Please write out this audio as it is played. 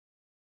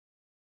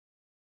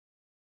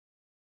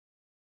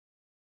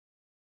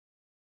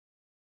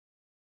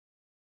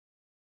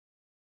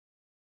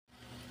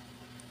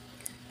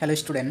Hello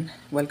student,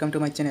 welcome to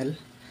my channel.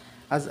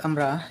 আজ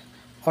আমরা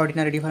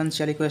ordinary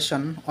differential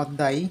equation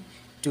অধ্যায়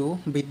 2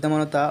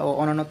 বিদ্যমানতা ও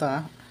অনন্যতা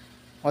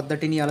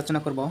অধ্যায়টি নিয়ে আলোচনা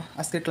করব।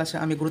 আজকের ক্লাসে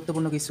আমি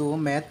গুরুত্বপূর্ণ কিছু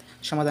ম্যাথ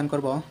সমাধান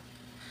করব।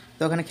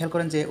 তো এখানে খেয়াল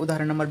করেন যে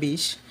উদাহরণ নম্বর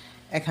 20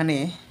 এখানে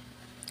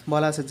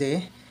বলা আছে যে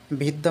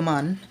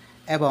বিদ্যমান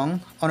এবং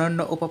অনন্য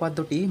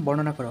উপপাদ্যটি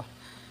বর্ণনা করো।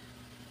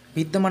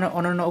 বিদ্যমান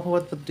অনন্য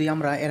উপপাদ্যটি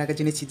আমরা এর আগে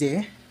জেনেছি যে,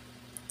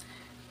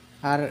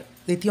 আর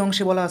দ্বিতীয়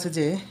অংশে বলা আছে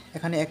যে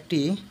এখানে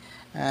একটি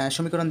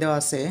সমীকরণ দেওয়া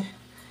আছে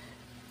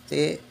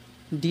যে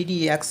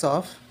ddx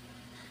of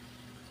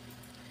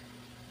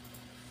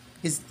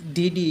is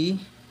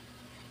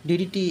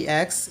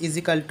ddtx is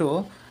equal to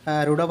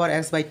root over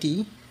x by t,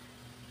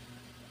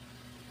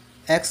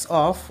 x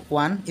of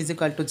 1 is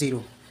equal to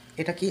 0।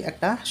 এটা কি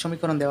একটা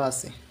সমীকরণ দেওয়া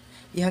আছে।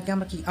 ইহাকে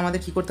আমাদের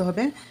কি করতে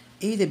হবে,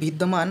 এই যে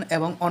বিদ্যমান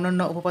এবং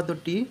অনন্য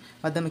উপপাদ্যটির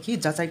মাধ্যমে কি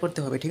যাচাই করতে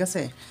হবে, ঠিক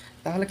আছে।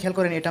 তাহলে খেয়াল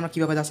করেন এটা আমরা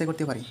কীভাবে যাচাই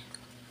করতে পারি।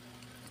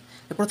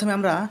 প্রথমে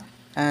আমরা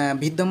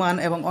বিদ্যমান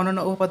এবং অনন্য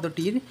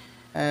উপপাদ্যটির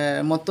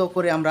মতো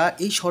করে আমরা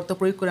এই শর্ত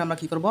প্রয়োগ করে আমরা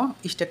কী করব,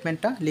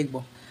 স্টেটমেন্টটা লিখব।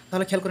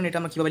 তাহলে খেয়াল করেন এটা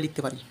আমরা কীভাবে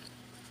লিখতে পারি।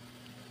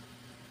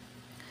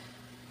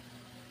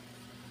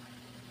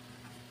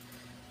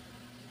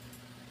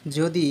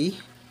 যদি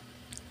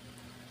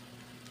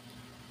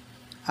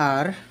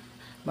আর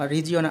বা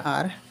region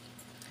R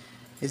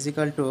is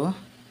equal to,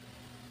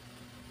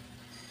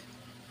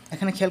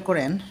 এখানে খেয়াল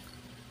করেন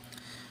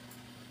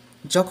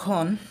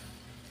যখন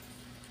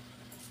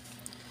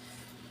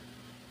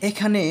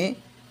এখানে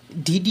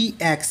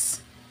ddx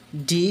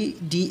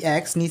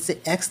নিচে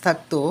x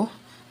থাকতো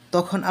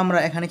তখন আমরা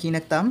এখানে কি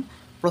লিখতাম,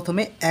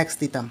 প্রথমে x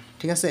দিতাম,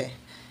 ঠিক আছে।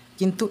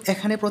 কিন্তু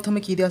এখানে প্রথমে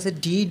কি দেওয়া আছে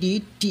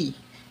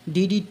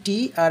ddt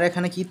আর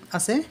এখানে কি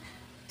আছে,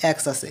 x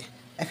আছে।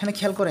 এখানে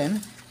খেয়াল করেন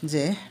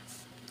যে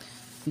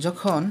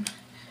যখন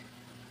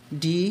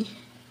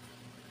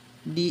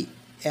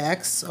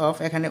dx অফ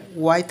এখানে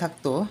y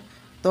থাকতো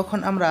তখন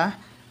আমরা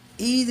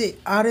এই যে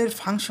আর এর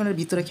ফাংশনের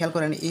ভিতরে খেয়াল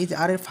করেন, এই যে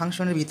আর এর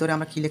ফাংশনের ভিতরে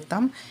আমরা কি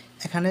লিখতাম,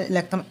 এখানে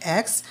লিখতাম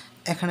x,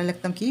 এখানে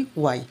লিখতাম কি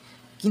y।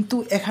 কিন্তু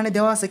এখানে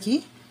দেওয়া আছে কি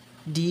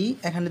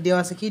এখানে দেওয়া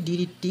আছে কি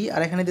ddt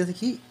আর এখানে দেওয়া আছে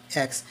কি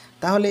x।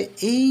 তাহলে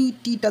এই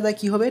টিটা দা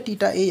কী হবে,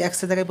 টিটা এই x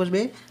এর জায়গায়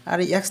বসবে আর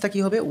এই xটা কী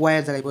হবে, y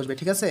এর জায়গায় বসবে,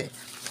 ঠিক আছে।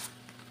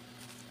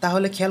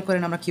 তাহলে খেয়াল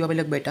করেন আমরা কীভাবে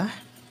লিখবো এটা।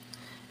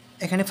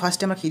 এখানে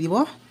ফার্স্টে আমরা কী দিব,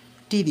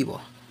 টি দিব,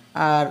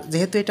 আর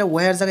যেহেতু এটা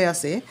y এর জায়গায়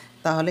আছে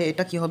তাহলে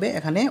এটা কি হবে,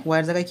 এখানে y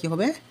এর জায়গায় কী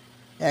হবে,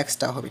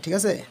 এক্সটা হবে, ঠিক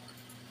আছে।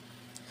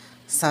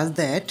 সাজ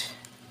দ্যাট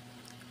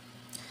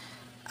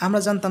আমরা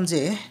জানতাম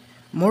যে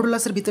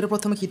মডুলাসের ভিতরে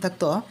প্রথমে কি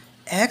থাকতো,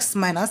 এক্স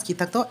মাইনাস কি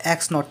থাকতো,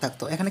 এক্স নট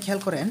থাকতো। এখানে খেয়াল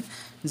করেন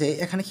যে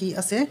এখানে কি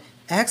আছে,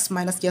 এক্স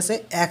মাইনাস কি আছে,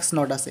 এক্স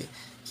নট আছে।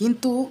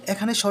 কিন্তু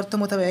এখানে শর্ত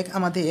মোতাবেক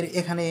আমাদের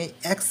এখানে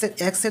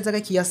এক্সের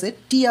জায়গায় কি আছে,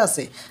 টি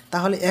আছে।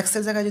 তাহলে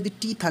এক্সের জায়গায় যদি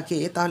টি থাকে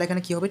তাহলে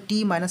এখানে কি হবে, টি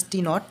minus T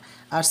not.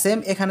 R same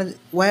এখানে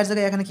ওয়াইয়ের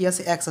জায়গায় এখানে কি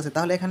আছে, এক্স আছে।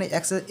 তাহলে এখানে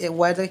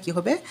ওয়াইয়ের জায়গায় কী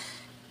হবে,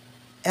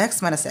 এক্স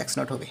মাইনাস এক্স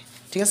নট হবে,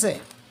 ঠিক আছে।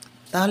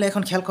 তাহলে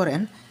এখন খেয়াল করেন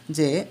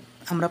যে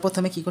আমরা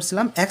প্রথমে কি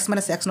করছিলাম, এক্স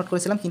মাইনাস এক্স নট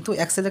করেছিলাম, কিন্তু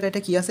এক্সের জায়গায়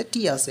এটা কী আছে,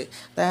 টি আছে।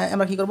 তাই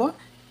আমরা কী করব,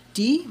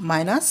 টি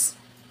মাইনাস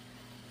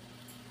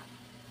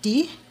টি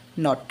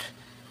নট,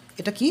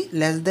 এটা কি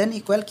লেস দেন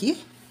ইকুয়াল কি,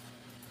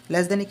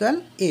 লেস দেন ইকুয়াল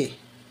এ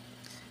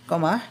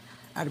কমা,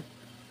 আর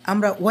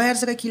আমরা ওয়াইয়ের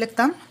জায়গায় কী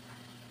লিখতাম,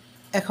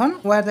 এখন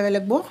ওয়াইয়ের জায়গায়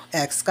লিখবো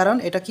এক্স, কারণ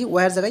এটা কি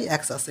ওয়াইয়ের জায়গায়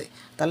এক্স আছে।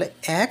 তাহলে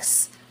x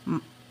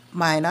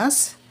minus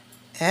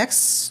x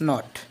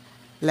not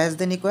less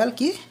than equal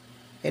কি,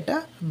 এটা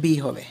বি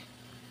হবে,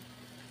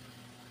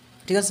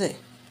 ঠিক আছে।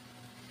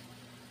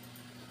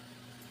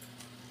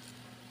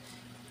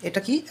 এটা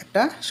কি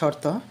একটা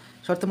শর্ত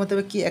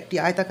মোতাবেক কি একটি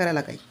আয়তাকার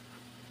এলাকায়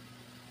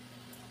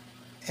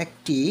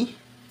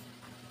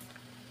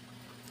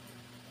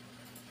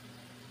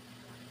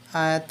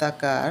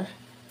আয়তাকার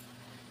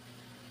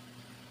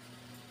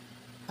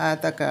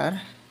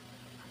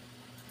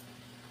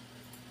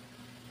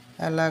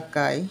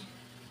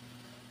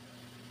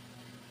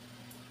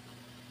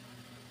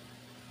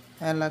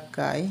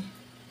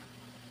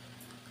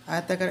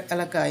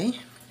এলাকায়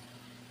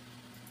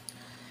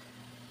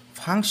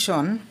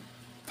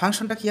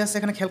ফাংশনটা কি আছে,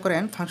 এখানে খেয়াল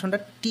করেন ফাংশনটা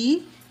টি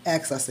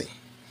এক্স আছে,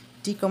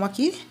 টি কমা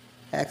কি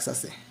এক্স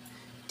আছে,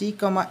 টি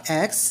কমা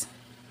এক্স,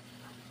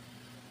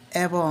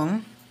 এবং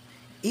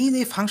এই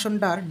যে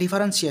ফাংশনটার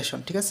ডিফারেন্সিয়েশন,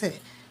 ঠিক আছে।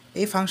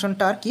 এই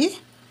ফাংশনটার কি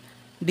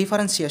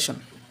ডিফারেন্সিয়েশন,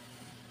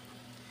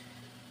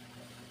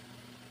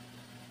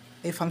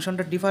 এই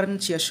ফাংশনটার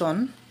ডিফারেন্সিয়েশন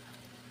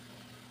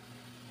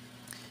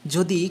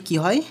যদি কি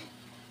হয়,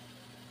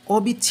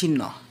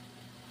 অবিচ্ছিন্ন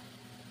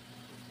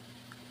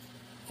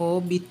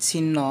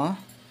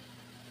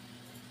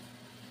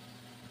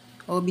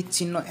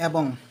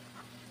এবং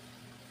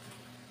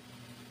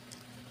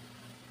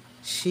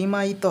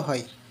সীমায়িত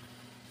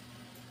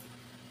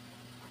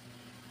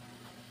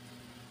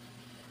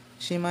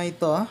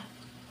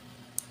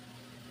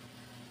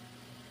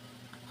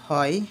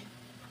হয়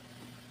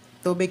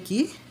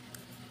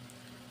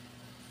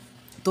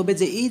তবে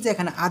যে এই যে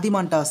এখানে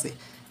আদিমানটা আছে,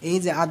 এই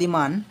যে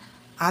আদিমান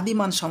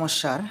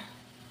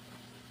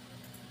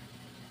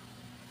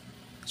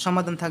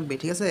সমাধান থাকবে,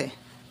 ঠিক আছে।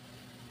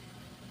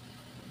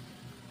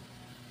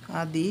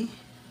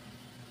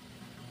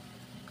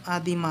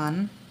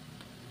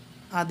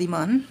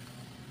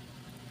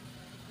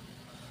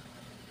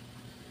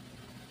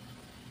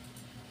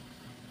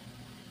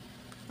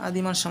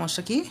 আদিমান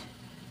সমস্যা কি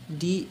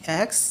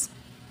dx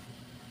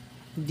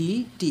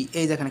dt,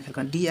 এই যেখানে খেয়াল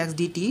করেন dx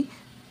dt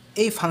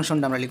এই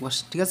ফাংশনটা আমরা লিখব,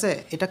 ঠিক আছে।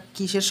 এটা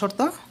কিসের শর্ত?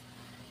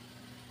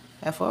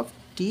 f of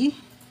t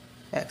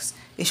x,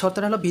 এই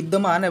শর্তটা হলো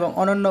বিদ্যমান এবং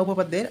অনন্য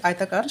উপপাদ্যের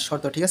আয়তাকার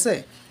শর্ত, ঠিক আছে।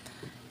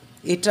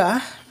 এটা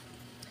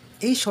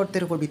এই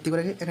শর্তের উপর ভিত্তি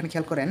করে এখানে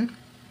খেয়াল করেন,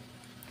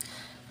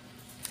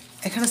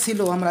 এখানে ছিল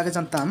আমরা আগে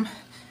জানতাম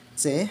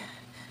যে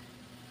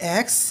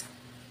x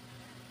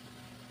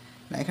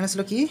না, এখানে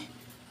ছিল কি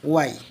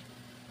y,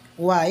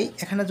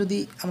 এখানে যদি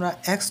আমরা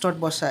x ডট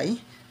বসাই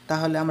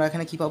তাহলে আমরা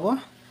এখানে কি পাবো?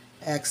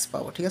 x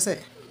পাবো, ঠিক আছে।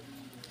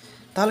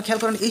 তাহলে খেয়াল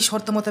করেন এই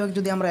শর্ত মোতাবেক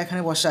যদি আমরা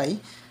এখানে বসাই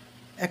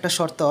একটা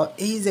শর্ত,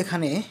 এই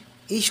যেখানে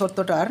এই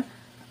শর্তটার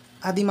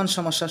আদিমান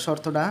সমস্যার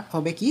শর্তটা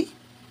হবে কি,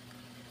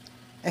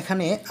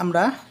 এখানে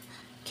আমরা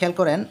খেয়াল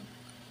করেন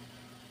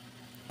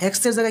x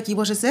এর জায়গায় কি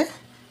বসেছে?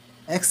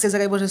 x এর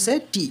জায়গায় বসেছে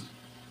t,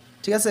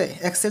 ঠিক আছে।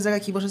 x এর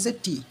জায়গায় কি বসেছে?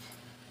 t।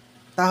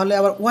 তাহলে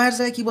আবার y এর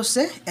জায়গায় কি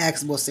বসছে? x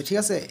বসছে, ঠিক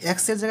আছে। x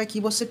এর জায়গায় কি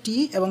বসছে? t,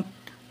 এবং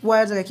y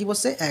এর জায়গায় কি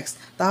বসছে? x।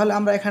 তাহলে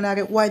আমরা এখানে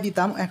আগে y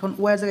দিতাম, এখন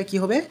y এর জায়গায় কি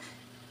হবে?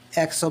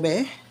 x হবে।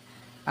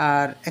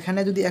 আর এখানে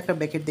যদি একটা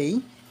ব্র্যাকেট দেই,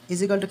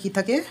 ইজিক্যাল টু কি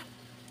থাকে?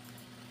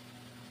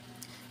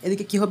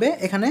 এদিকে কি হবে?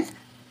 এখানে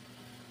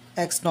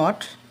x নট,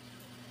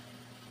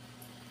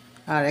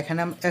 আর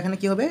এখানে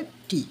কি হবে?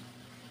 t,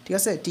 ঠিক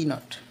আছে, t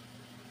নট।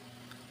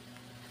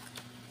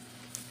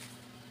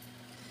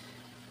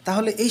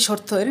 তাহলে এই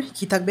শর্তের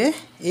কি থাকবে?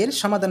 এর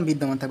সমাধান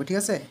বিদ্যমান থাকবে, ঠিক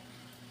আছে।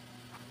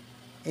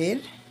 এর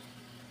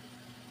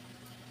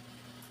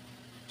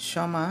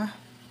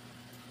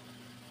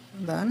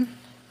সমাধান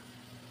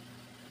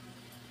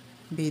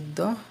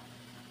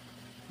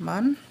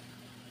বিদ্যমান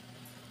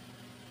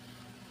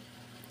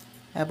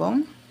এবং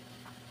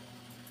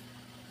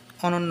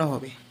অনন্য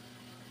হবে,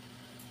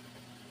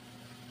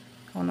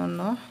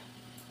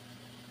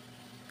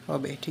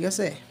 ঠিক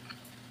আছে।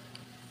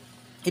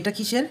 এটা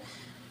কিসের?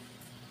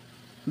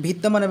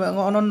 বিদ্যমান এবং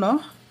অনন্য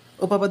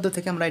উপপাদ্য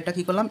থেকে আমরা এটা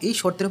কী করলাম? এই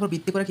শর্তের উপর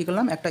ভিত্তি করে কী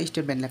করলাম? একটা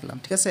স্টেটমেন্ট লিখলাম,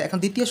 ঠিক আছে। এখন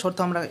দ্বিতীয় শর্ত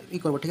আমরা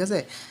করব, ঠিক আছে।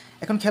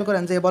 এখন খেয়াল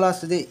করেন যে বলা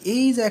আছে যে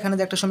এই যে এখানে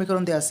যে একটা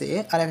সমীকরণ দেওয়া আছে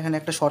আর এখানে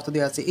একটা শর্ত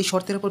দেওয়া আছে, এই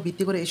শর্তের উপর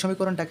ভিত্তি করে এই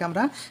সমীকরণটাকে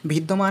আমরা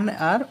বিদ্যমান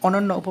আর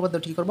অনন্য উপপাদ্য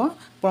কী করব?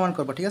 প্রমাণ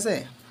করব, ঠিক আছে,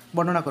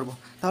 বর্ণনা করব।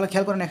 তাহলে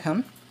খেয়াল করেন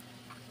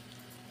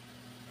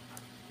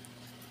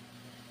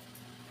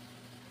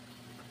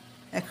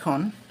এখন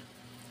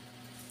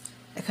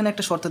এখানে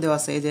একটা শর্ত দেওয়া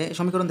আছে, এই যে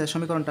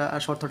সমীকরণটা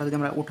আর শর্তটা যদি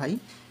আমরা উঠাই,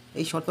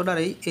 এই শর্তটার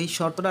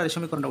এই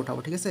সমীকরণটা উঠাবো,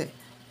 ঠিক আছে।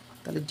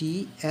 তাহলে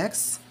dx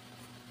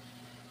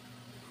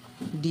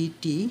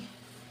dt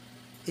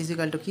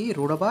ইজিক্যাল টু কি?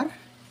 Root over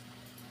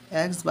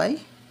x by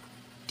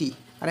t।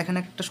 আর এখানে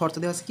একটা শর্ত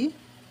দেওয়া আছে কি?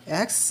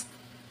 x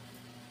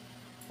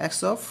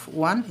অফ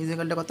 1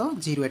 ইজিক্যাল টু কত?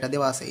 0, এটা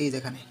দেওয়া আছে এই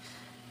যেখানে।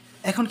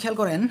 এখন খেয়াল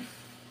করেন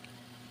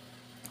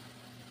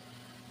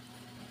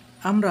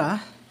আমরা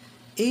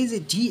এই যে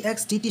dx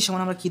dt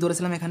সমান আমরা কী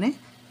ধরেছিলাম? এখানে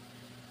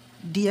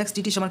dx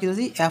dt সমান কী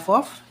ধরেছি? f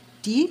of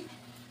t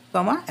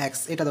comma x,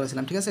 এটা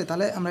ধরেছিলাম, ঠিক আছে।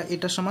 তাহলে আমরা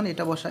এটার সমান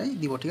এটা বসাই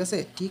দিব, ঠিক আছে,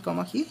 t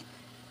কমা কি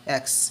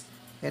x,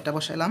 এটা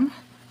বসাইলাম।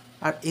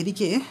 আর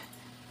এদিকে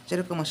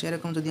যেরকম আসে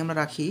এরকম যদি আমরা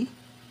রাখি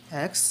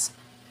x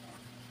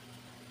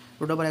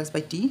root over x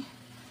by t,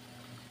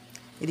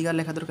 এদিকে আর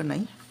লেখা দরকার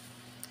নাই।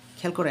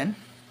 খেয়াল করেন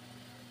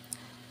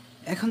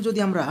এখন যদি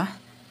আমরা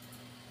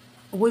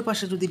উভয়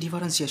পাশে যদি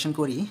ডিফারেন্সিয়েশন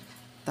করি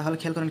তাহলে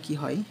খেয়াল করেন কি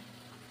হয়?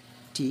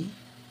 t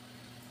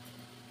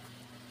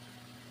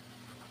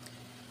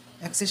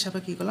x এর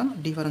সাপেক্ষে কী করলাম?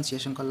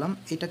 ডিফারেন্সিয়েশন করলাম।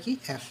 এটা কি?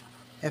 f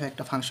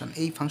একটা ফাংশন,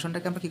 এই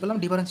ফাংশনটাকে আমরা কী করলাম?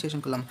 ডিফারেন্সিয়েশন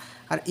করলাম।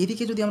 আর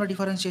এদিকে যদি আমরা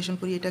ডিফারেন্সিয়েশন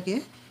করি এটাকে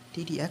t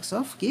dx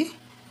অফ কি?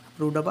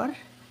 Root over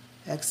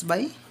x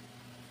by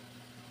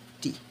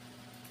t,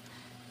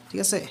 ঠিক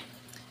আছে।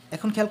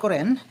 এখন খেয়াল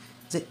করেন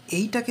যে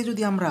এইটাকে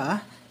যদি আমরা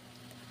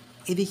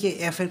এদিকে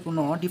f এর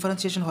কোনো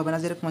ডিফারেন্সিয়েশন হবে না,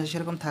 যেরকম আছে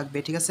সেরকম থাকবে,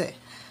 ঠিক আছে।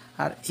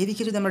 আর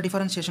এদিকে যদি আমরা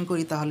ডিফারেন্সিয়েশন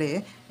করি তাহলে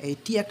এই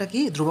t একটা কি?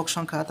 ধ্রুবক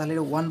সংখ্যা, তাহলে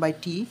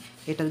 1/t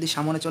এটা যদি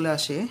সামনে চলে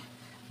আসে,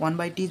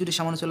 1/t যদি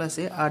সামনে চলে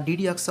আসে, আর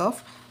ddx of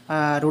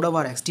root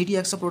over x,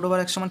 ddx of root over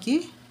x সমান কি?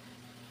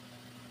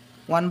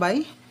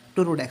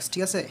 1/2 রুট x,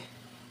 ঠিক আছে,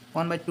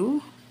 1/2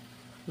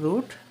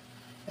 root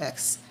x,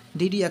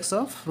 ddx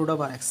of root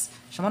over x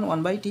সমান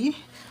 1/2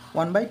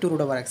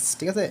 রুট ওভার x,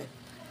 ঠিক আছে।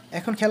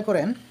 এখন খেয়াল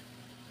করেন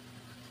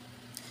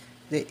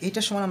যে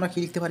এইটার সমান আমরা কি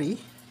লিখতে পারি?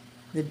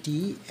 যে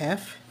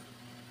df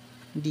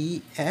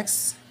dx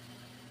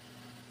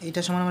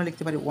এইটার সমান আমরা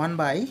লিখতে পারি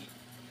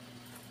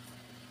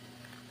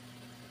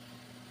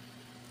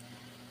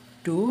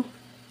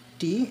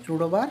 1/2t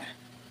রুট ওভার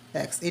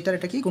x,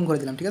 এটা কি গুণ করে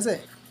দিলাম, ঠিক আছে।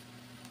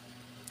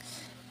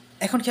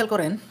 এখন খেয়াল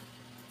করেন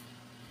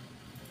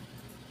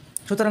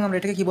সুতরাং আমরা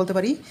এটাকে কি বলতে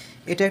পারি?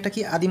 এটা একটা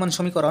কি? আদিমান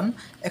সমীকরণ।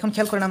 এখন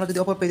খেয়াল করেন আমরা যদি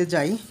অপর পেজে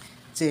যাই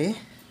যে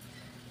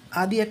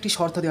আদি একটি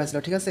শর্ত দেওয়া ছিল,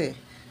 ঠিক আছে।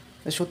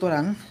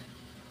 সুতরাং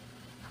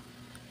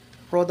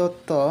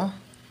প্রদত্ত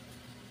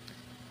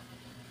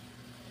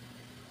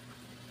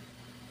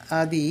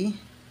আদি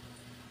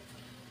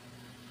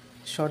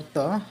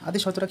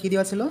শর্তটা কী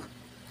দেওয়া ছিল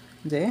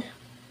যে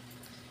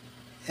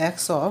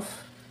x of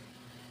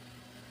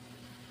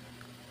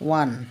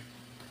 1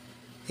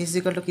 is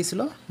equal to কী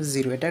ছিল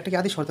 0, এটা একটা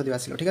আদি শর্ত দেওয়া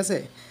ছিল, ঠিক আছে।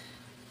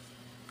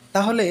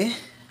 তাহলে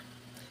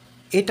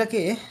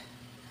এটাকে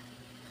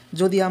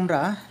যদি আমরা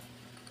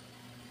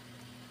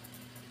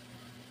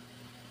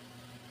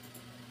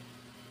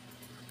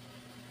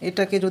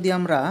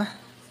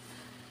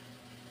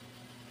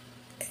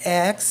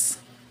x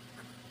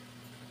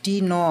T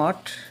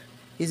not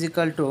is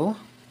equal to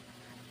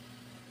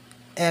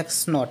x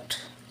not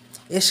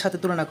এর সাথে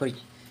তুলনা করি,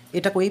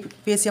 এটা কই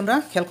পেয়েছি আমরা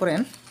খেয়াল করেন,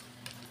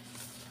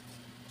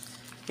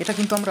 এটা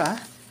কিন্তু আমরা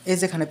এই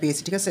যেখানে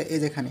পেয়েছি, ঠিক আছে। এই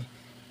যেখানে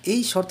এই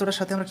শর্তটার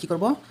সাথে আমরা কি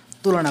করব,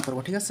 তুলনা করব,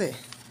 ঠিক আছে।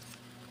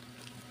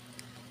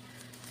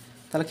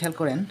 তাহলে খেয়াল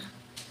করেন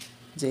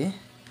যে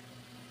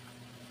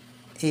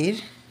এর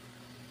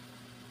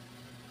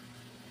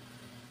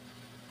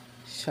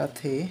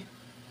সাথে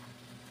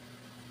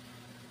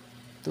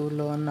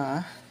তুলনা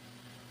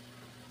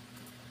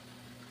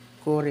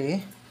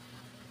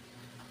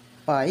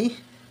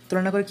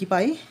করে কি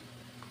পাই,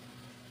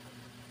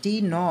 টি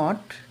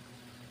নট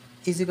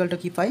ইজ ইকুয়াল টু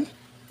কি পাই,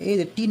 এই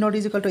যে টি নট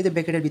ইজ ইকুয়াল টু এই যে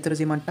ব্র্যাকেটের ভিতরে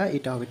যে মানটা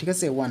এটা হবে, ঠিক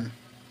আছে 1।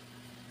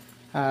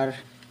 আর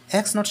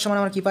এক্স নট সমান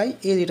আমরা কী পাই,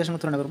 এই এটার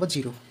সঙ্গে তুলনা করবো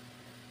 0,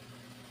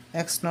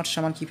 এক্স নট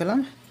সমান কী পেলাম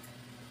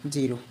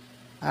 0।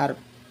 আর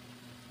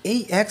এই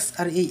এক্স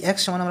আর এই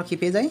এক্স সমান আমরা কী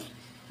পেয়ে যাই,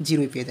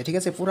 0 পেয়ে যাই, ঠিক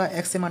আছে। পুরো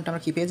এক্সের মানটা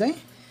আমরা কী পেয়ে যাই,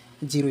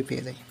 0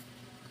 পেয়ে যাই,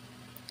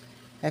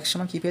 এক্স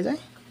সমান কী পেয়ে যায়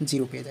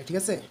 0 পেয়ে যায়, ঠিক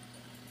আছে।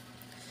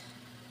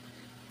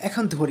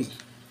 এখন ধরি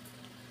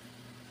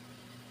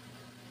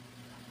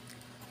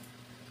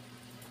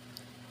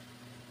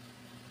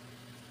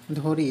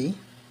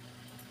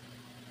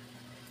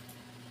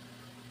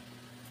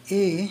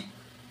এ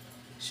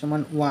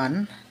সমান 1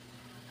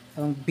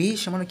 এবং বি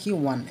সমান কি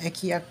 1,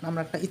 একই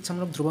আমরা একটা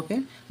ইচ্ছামূলক ধ্রুবকে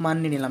মান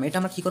নিয়ে নিলাম। এটা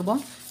আমরা কী করব,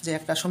 যে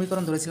একটা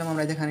সমীকরণ ধরেছিলাম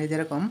আমরা যেখানে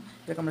যেরকম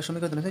আমরা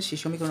সমীকরণ ধরেছি, সেই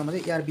সমীকরণের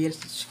মধ্যে এ আর বি এর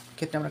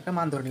ক্ষেত্রে আমরা একটা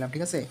মান ধরে নিলাম,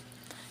 ঠিক আছে।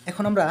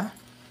 এখন আমরা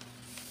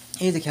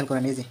এই যে খেয়াল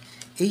করেন, এই যে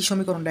এই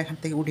সমীকরণটা এখান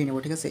থেকে উঠিয়ে নেব,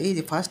 ঠিক আছে। এই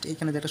যে ফার্স্ট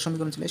এখানে যে একটা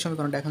সমীকরণ ছিল, এই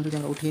সমীকরণটা এখন যদি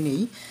আমরা উঠিয়ে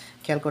নিই,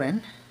 খেয়াল করেন,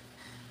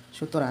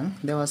 সুতরাং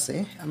দেওয়া আছে,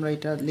 আমরা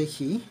এটা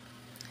লিখি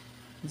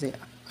যে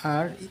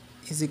আর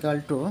is equal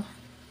to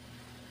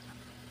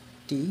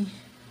T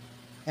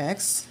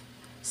X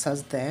such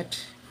that,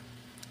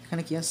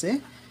 এখানে কি আছে,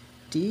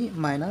 টি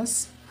minus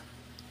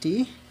T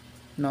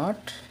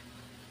not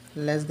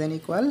less than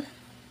equal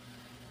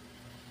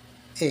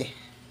এ,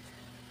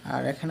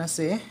 আর এখানে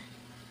আছে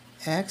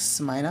x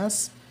minus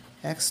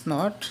x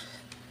not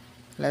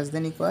less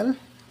than equal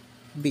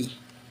B,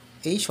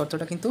 এই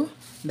শর্তটা কিন্তু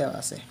দেওয়া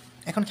আছে।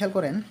 এখন খেয়াল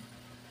করেন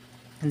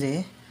যে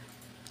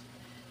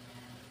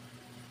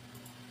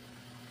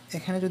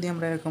এখানে যদি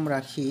আমরা এরকম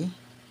রাখি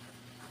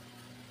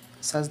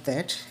সাচ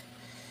দ্যাট,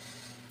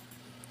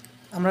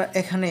 আমরা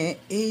এখানে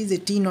এই যে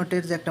টি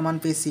নটের যে একটা মান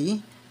পেয়েছি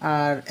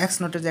আর এক্স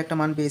নটের যে একটা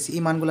মান পেয়েছি,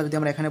 এই মানগুলো যদি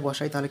আমরা এখানে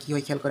বসাই তাহলে কী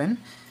হয় খেয়াল করেন।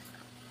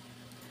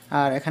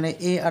 আর এখানে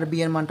এ আর বি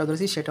এর মানটা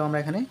ধরেছি, সেটাও আমরা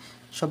এখানে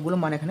সবগুলো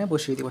মান এখানে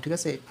বসিয়ে দেবো, ঠিক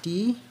আছে। টি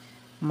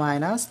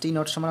মাইনাস টি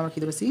নট সমান আমরা কী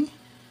ধরেছি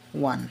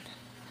 1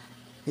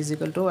 ইজ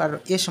ইকুয়াল টু, আর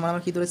এ সমান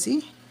আমরা কী ধরেছি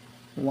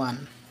 1,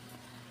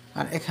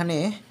 আর এখানে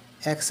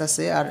এক্স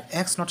আছে আর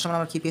এক্স নট সমান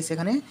আমরা কী পেয়েছি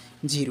এখানে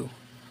 0,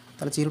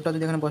 তাহলে 0টা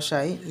যদি এখানে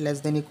বসাই লেস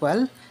দেন ইকুয়াল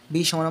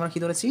বি সমান আমরা কী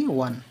ধরেছি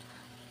 1,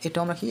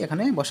 এটাও আমরা কি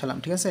এখানে বসালাম,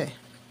 ঠিক আছে।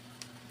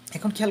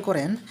 এখন খেয়াল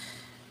করেন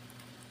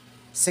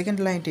সেকেন্ড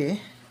লাইনে,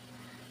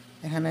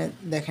 এখানে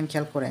দেখেন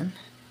খেয়াল করেন,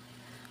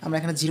 আমরা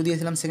এখানে 0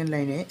 দিয়েছিলাম সেকেন্ড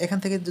লাইনে, এখান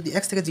থেকে যদি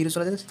এক্স থেকে 0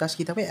 চলে যায় তার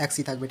কী থাকবে,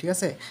 এক্সই থাকবে, ঠিক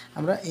আছে।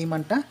 আমরা এই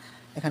মানটা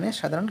এখানে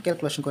সাধারণ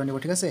ক্যালকুলেশন করে নেব,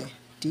 ঠিক আছে।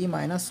 টি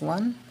মাইনাস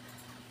 1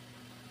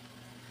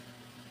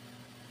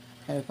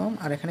 এরকম,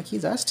 আর এখানে কি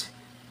জাস্ট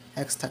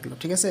এক্স থাকলো,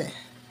 ঠিক আছে,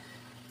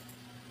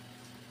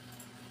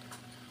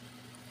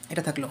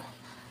 এটা থাকলো।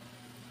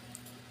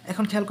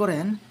 এখন খেয়াল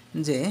করেন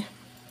যে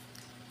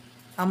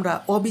আমরা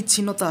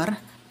অবিচ্ছিন্নতার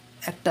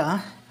একটা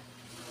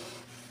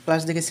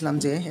ক্লাস দেখেছিলাম,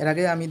 যে এর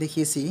আগে আমি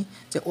দেখিয়েছি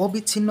যে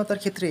অবিচ্ছিন্নতার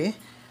ক্ষেত্রে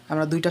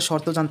আমরা দুইটা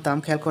শর্ত জানতাম।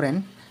 খেয়াল করেন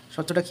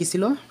শর্তটা কী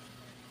ছিল,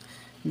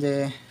 যে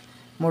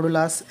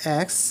modulus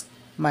x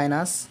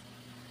minus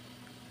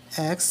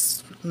x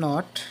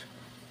not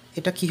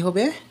এটা কি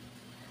হবে,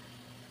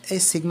 এই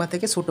সিগমা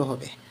থেকে ছোটো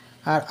হবে।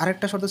 আর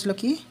আরেকটা শর্ত ছিল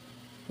কি,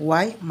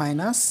 ওয়াই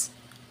মাইনাস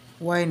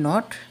ওয়াই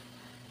নট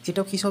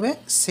এটাও কী হবে,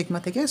 সিগমা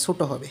থেকে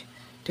ছোটো হবে,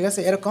 ঠিক আছে।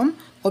 এরকম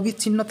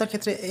অবিচ্ছিন্নতার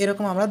ক্ষেত্রে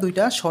এরকম আমরা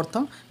দুইটা শর্ত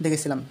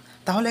দেখেছিলাম।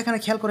 তাহলে এখানে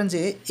খেয়াল করেন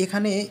যে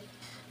এখানে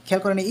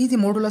খেয়াল করেন এই যে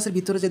মডুলাসের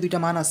ভিতরে যে দুইটা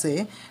মান আছে,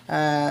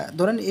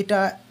 ধরেন এটা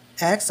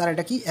এক্স আর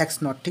এটা কি এক্স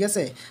নট, ঠিক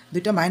আছে।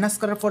 দুইটা মাইনাস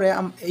করার পরে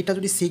এটা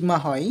যদি সিগমা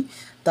হয়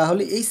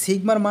তাহলে এই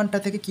সিগমার মানটা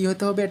থেকে কি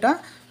হতে হবে, এটা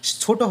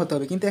ছোট হতে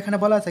হবে, কিন্তু এখানে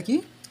বলা আছে কি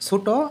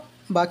ছোট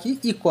বা কি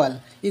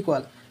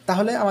ইকুয়াল।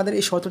 তাহলে আমাদের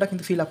এই শর্তটা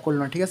কিন্তু ফিল আপ করলো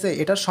না, ঠিক আছে,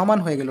 এটা সমান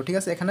হয়ে গেল, ঠিক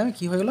আছে, এখানে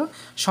কী হয়ে গেলো,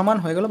 সমান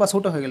হয়ে গেলো বা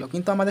ছোটো হয়ে গেলো,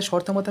 কিন্তু আমাদের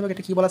শর্ত মোতাবেক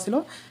এটা কী বলা ছিল,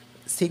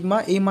 সিগমা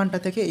এই মানটা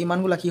থেকে এই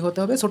মানগুলো কী হতে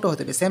হবে, ছোটো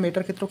হতে হবে। সেম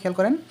এটার ক্ষেত্রেও খেয়াল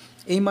করেন,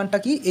 এই মানটা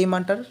কি এই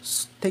মানটার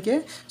থেকে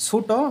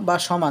ছোটো বা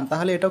সমান,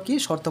 তাহলে এটাও কি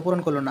শর্ত পূরণ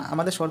করলো না,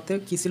 আমাদের শর্তে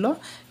কী ছিল,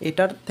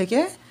 এটার থেকে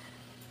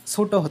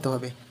ছোটো হতে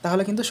হবে,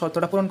 তাহলে কিন্তু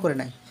শর্তটা পূরণ করে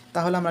নাই।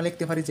 তাহলে আমরা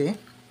লিখতে পারি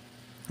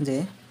যে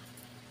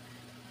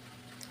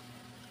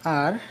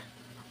আর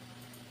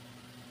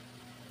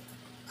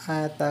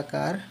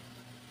আয়তাকার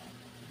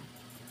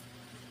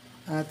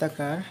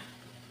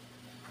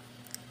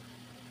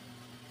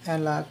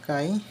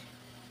এলাকায়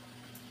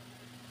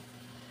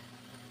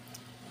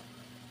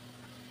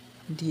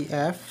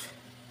df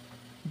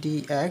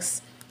dx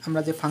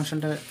আমরা যে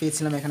ফাংশনটা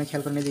পেয়েছিলাম এখানে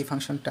খেয়াল করেন, যে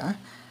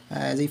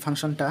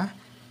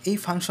এই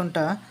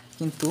ফাংশনটা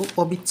কিন্তু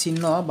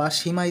অবিচ্ছিন্ন বা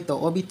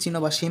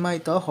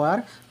সীমায়িত হওয়ার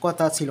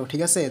কথা ছিল,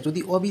 ঠিক আছে। যদি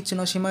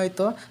অবিচ্ছিন্ন সীমায়িত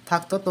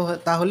থাকতো তো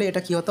তাহলে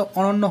এটা কি হতো,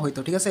 অনন্য হইতো,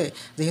 ঠিক আছে।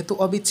 যেহেতু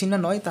অবিচ্ছিন্ন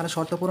নয়, তাহলে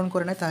শর্ত পূরণ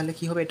করে নেয়, তাহলে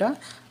কি হবে, এটা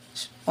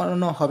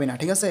অনন্য হবে না,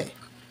 ঠিক আছে।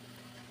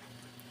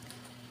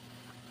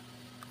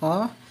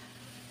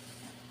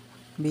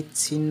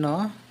 অবিচ্ছিন্ন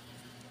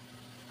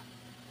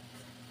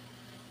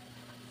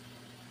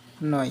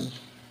নয়,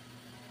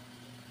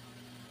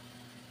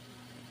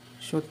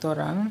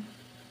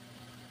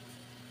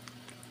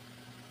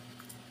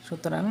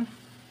 সুতরাং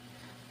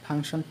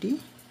ফাংশনটি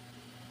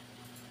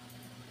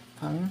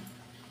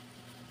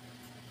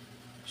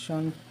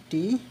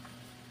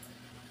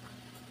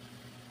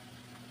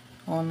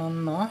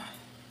অনন্য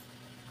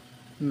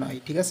নয়,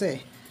 ঠিক আছে।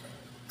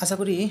 আশা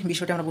করি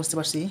বিষয়টা আমরা বুঝতে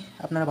পারছি,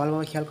 আপনারা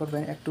ভালোভাবে খেয়াল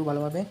করবেন, একটু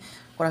ভালোভাবে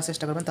করার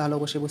চেষ্টা করবেন, তাহলে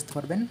অবশ্যই বুঝতে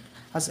পারবেন।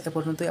 আজ এ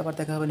পর্যন্তই, আবার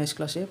দেখা হবে নেক্সট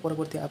ক্লাসে।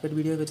 পরবর্তী আপডেট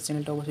ভিডিও পেতে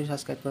চ্যানেলটা অবশ্যই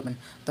সাবস্ক্রাইব করবেন।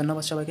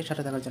 ধন্যবাদ সবাইকে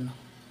সাথে থাকার জন্য।